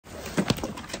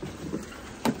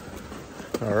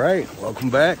All right, welcome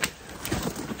back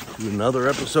to another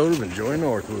episode of Enjoy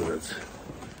Northwoods.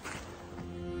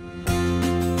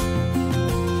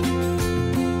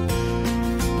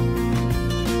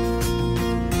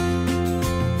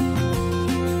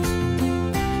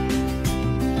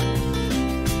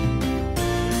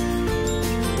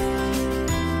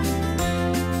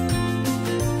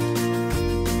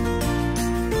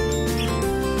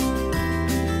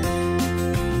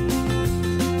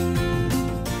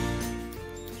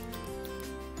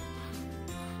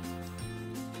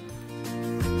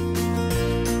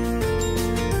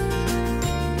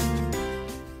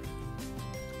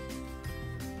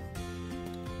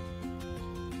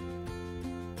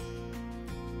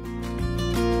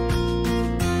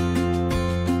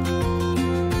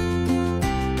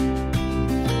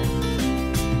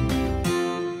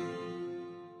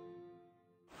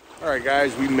 Alright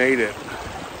guys, we made it.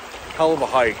 Hell of a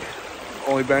hike.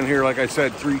 Only been here, like I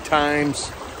said, 3 times.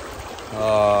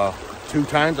 2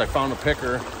 times I found a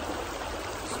picker.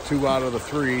 It's 2 out of the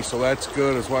 3, so that's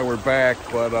good. That's why we're back.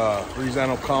 But the reason I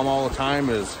don't come all the time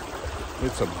is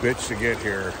it's a bitch to get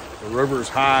here. The river's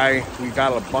high. We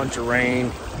got a bunch of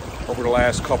rain over the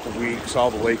last couple weeks.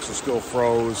 All the lakes are still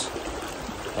froze.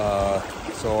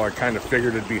 So I kind of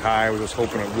figured it'd be high. I was just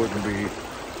hoping it wouldn't be.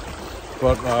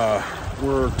 But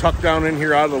we're tucked down in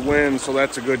here out of the wind, so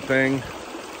that's a good thing.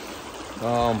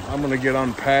 I'm gonna get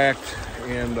unpacked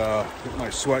and get my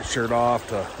sweatshirt off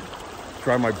to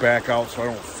dry my back out so I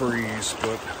don't freeze.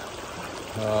 But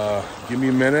give me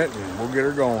a minute and we'll get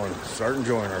her going. Start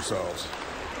enjoying ourselves.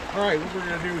 All right, what we're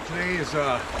gonna do today is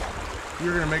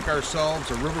we're gonna make ourselves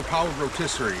a river-powered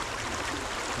rotisserie.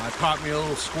 I popped me a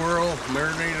little squirrel,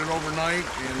 marinated overnight,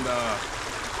 and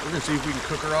we're gonna see if we can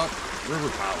cook her up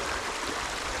river-powered.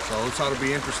 So this ought to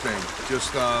be interesting.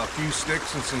 Just a few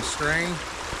sticks and some string,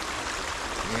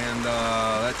 and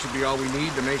that should be all we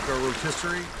need to make our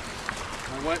rotisserie.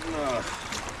 I went and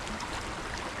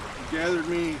gathered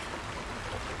me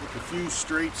with a few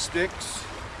straight sticks,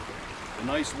 a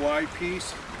nice wide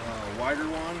piece, a wider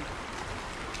one,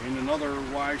 and another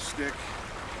wide stick,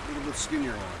 a little bit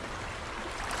skinnier one.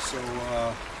 So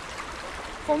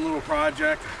fun little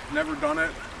project, never done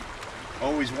it.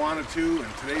 Always wanted to,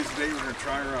 and today's the day we're going to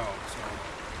try her out. So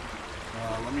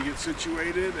let me get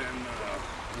situated and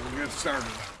we'll get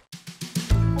started.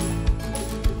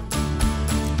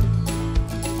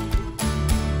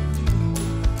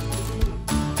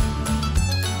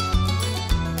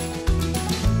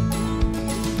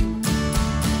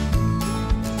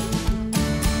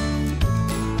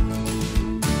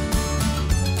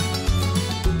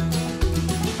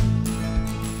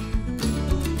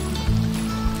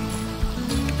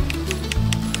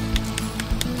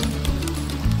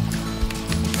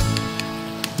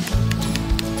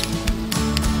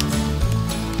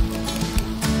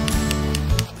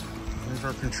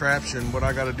 Contraption. What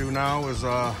I got to do now is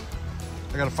I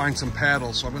got to find some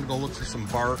paddles, so I'm going to go look for some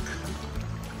bark,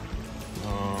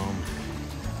 or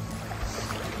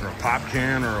a pop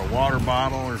can or a water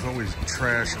bottle. There's always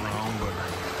trash around, but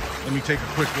let me take a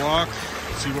quick walk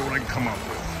and see what I can come up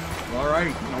with. All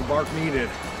right, no bark needed.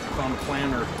 Found a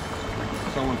planter.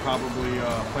 Someone probably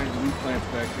planted wheat plants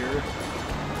back here,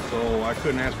 so I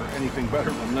couldn't ask for anything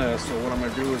better than this. So what I'm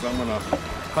going to do is I'm going to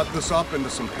cut this up into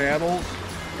some paddles,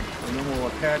 and then we'll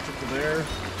attach it to there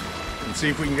and see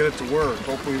if we can get it to work.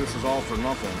 Hopefully this is all for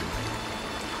nothing,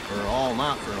 or all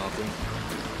not for nothing.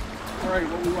 All right,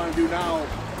 what we want to do now is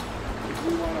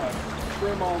we want to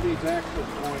trim all these access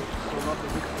points so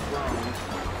nothing hits the ground.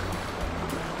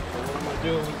 So what I'm going to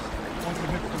do is, once it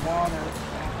hits the water,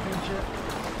 I'll pinch it,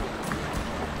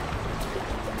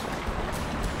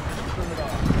 trim it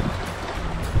off.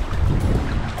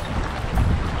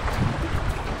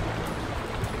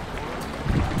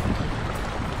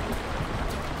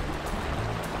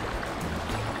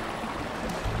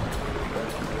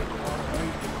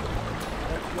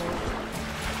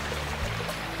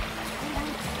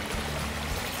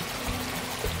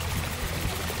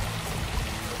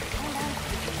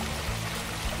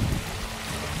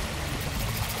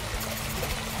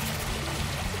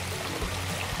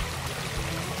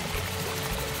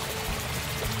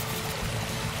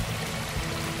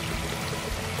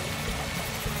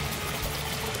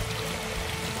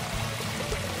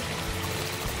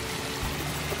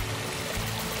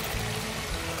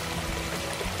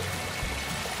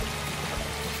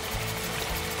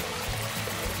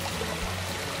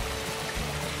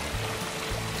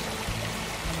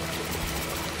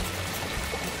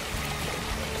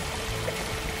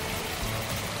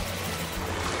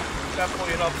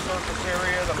 definitely enough surface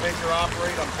area to make her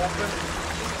operate, I'm hoping.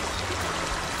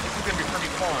 This is going to be pretty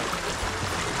fun.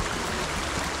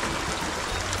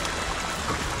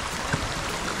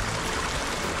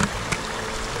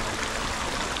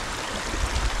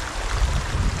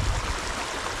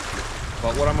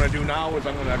 going to do now is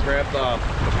I'm going to grab the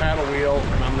paddle wheel,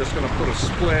 and I'm just going to put a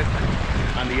split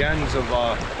on the ends of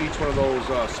each one of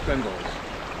those spindles.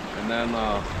 And then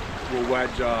we'll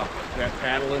wedge that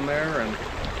paddle in there and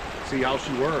see how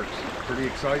she works. Pretty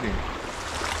exciting.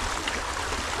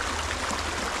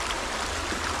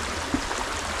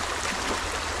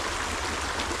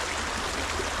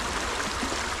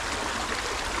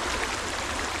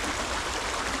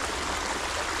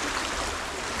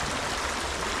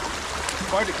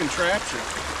 Quite a contraption.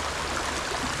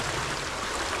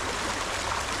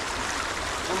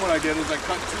 Then what I did is I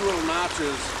cut 2 little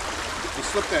notches to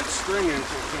slip that string in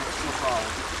so it can't slip out.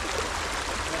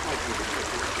 That might be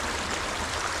tricky.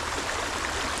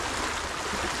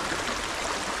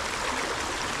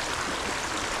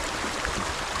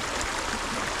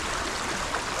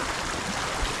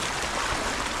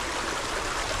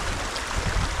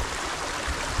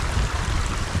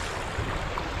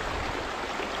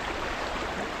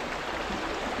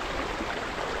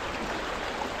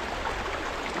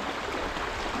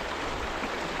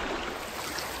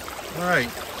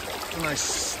 Alright, and I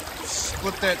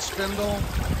split that spindle,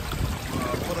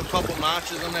 put a couple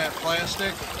notches in that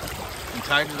plastic, and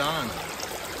tied it on.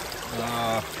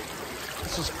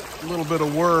 This is a little bit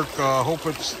of work. I hope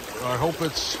it's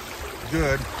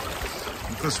good.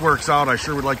 If this works out, I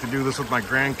sure would like to do this with my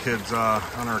grandkids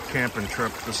on our camping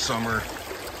trip this summer.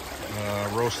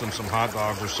 Roast them some hot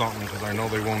dogs or something, because I know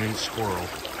they won't eat squirrel.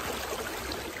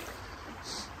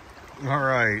 All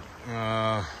right,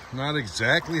 not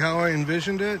exactly how I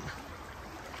envisioned it,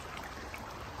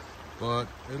 but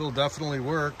it'll definitely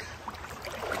work.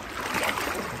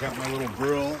 I got my little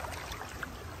grill,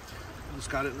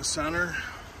 just got it in the center,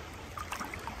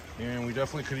 and we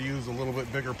definitely could have used a little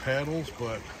bit bigger paddles,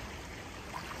 but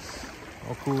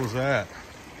how cool is that?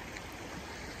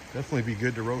 Definitely be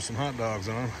good to roast some hot dogs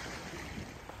on.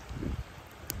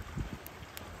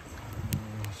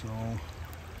 So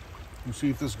we'll see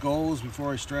if this goes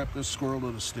before I strap this squirrel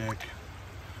to the stick.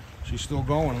 She's still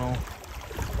going though.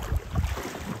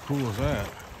 How cool is that?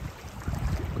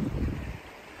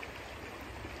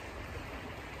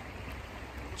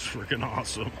 It's freaking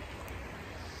awesome.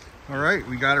 All right,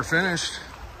 we got her finished.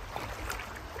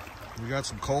 We got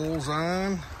some coals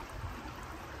on,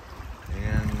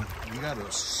 and we got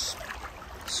a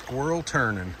squirrel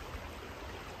turning.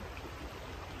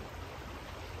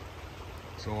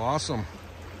 So awesome.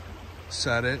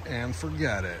 Set it and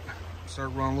forget it.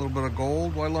 Start running a little bit of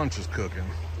gold while lunch is cooking.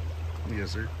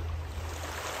 Yes, sir.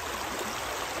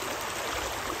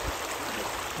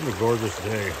 What a gorgeous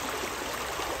day.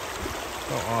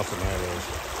 How awesome that is.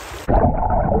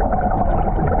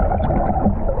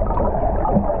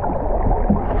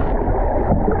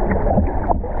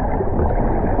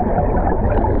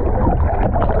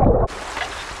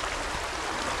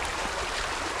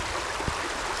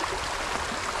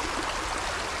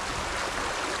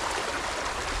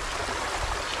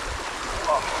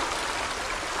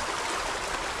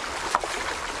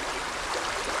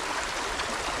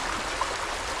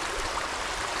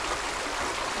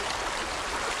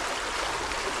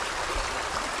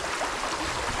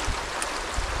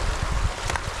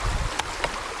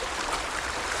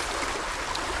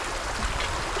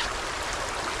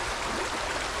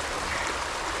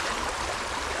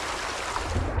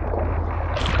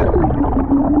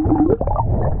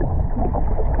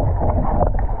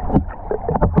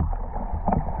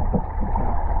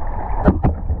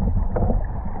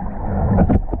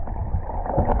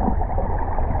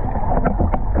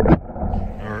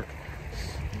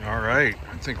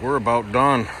 I think we're about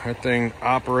done. That thing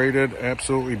operated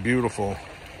absolutely beautiful.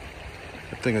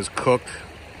 That thing is cooked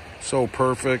so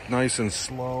perfect, nice and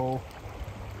slow.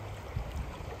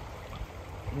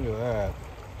 Look at that.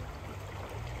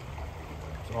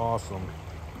 It's awesome.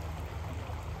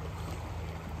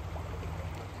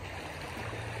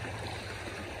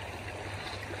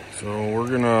 So we're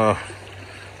gonna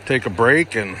take a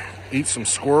break and eat some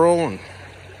squirrel and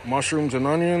mushrooms and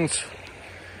onions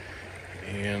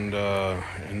and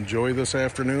enjoy this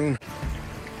afternoon.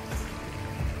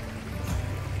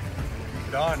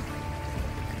 Done.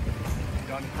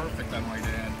 Done perfect, I might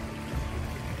add.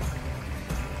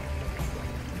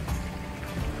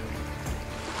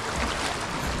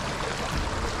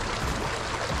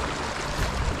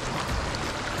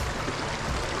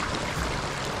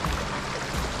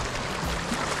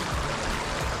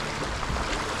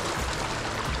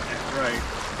 Right.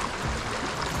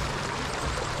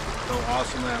 So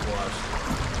awesome that was.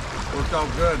 Worked out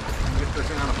good. Get this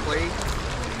thing on a plate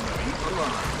and eat for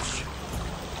lunch.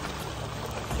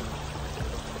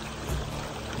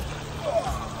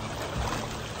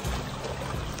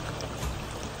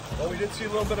 What we did see a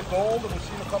little bit of gold, and we've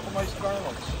seen a couple nice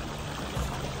garnets.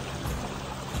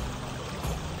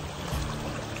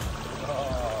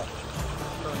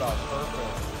 Turned out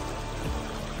perfect.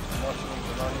 Mushrooms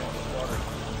and onions and butter.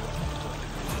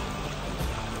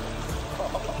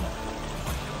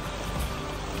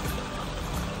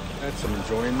 That's some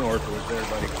enjoying Northwood there,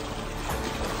 buddy.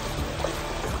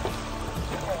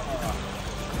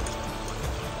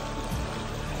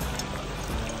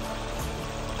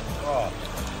 Oh.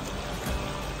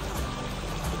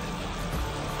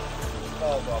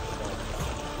 Falls off the bone.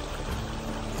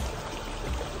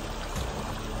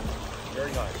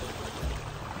 Very nice.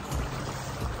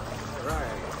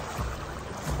 Alright.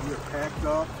 We are packed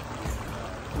up,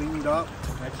 cleaned up,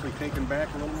 actually taken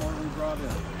back a little more than we brought in.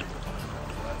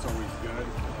 That's always good.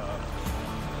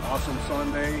 Awesome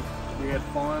Sunday. We had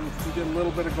fun. We did a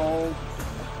little bit of gold.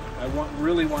 I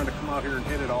really wanted to come out here and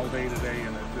hit it all day today,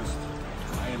 and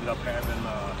I ended up having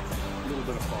a little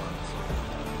bit of fun. So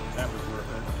that was worth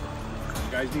it.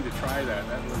 You guys need to try that.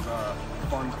 That was a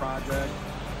fun project,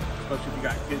 especially if you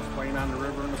got kids playing on the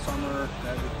river in the summer.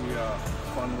 That would be a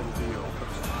fun little deal.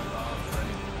 Put some hot dogs or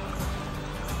anything.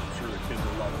 I'm sure the kids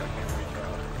will love it. I can't wait to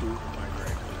do it with my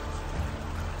grandkids.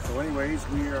 So anyways,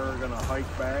 we are going to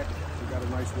hike back. We got a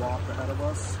nice walk ahead of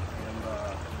us, and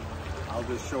I'll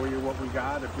just show you what we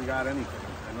got, if we got anything.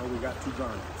 I know we got 2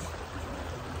 garnets.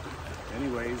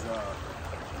 Anyways,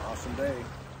 awesome day.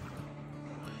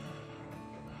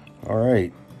 All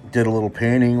right, did a little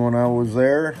painting when I was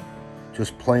there,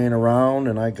 just playing around,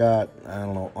 and I got, I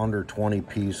don't know, under 20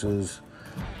 pieces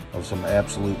of some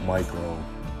absolute micro.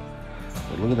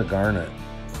 But look at the garnet.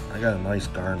 I got a nice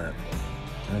garnet.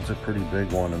 That's a pretty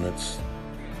big one, and it's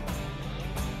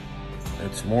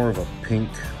more of a pink.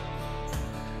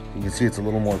 You can see it's a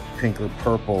little more pink or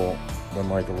purple than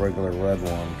like a regular red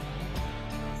one.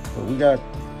 But we got a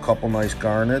couple nice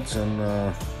garnets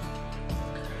and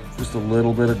just a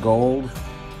little bit of gold,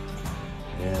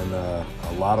 and a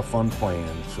lot of fun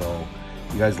playing. So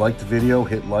if you guys like the video,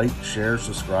 hit like, share,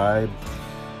 subscribe,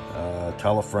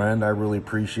 tell a friend. I really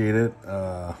appreciate it.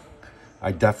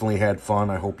 I definitely had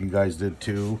fun. I hope you guys did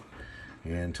too.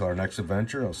 And until our next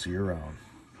adventure, I'll see you around.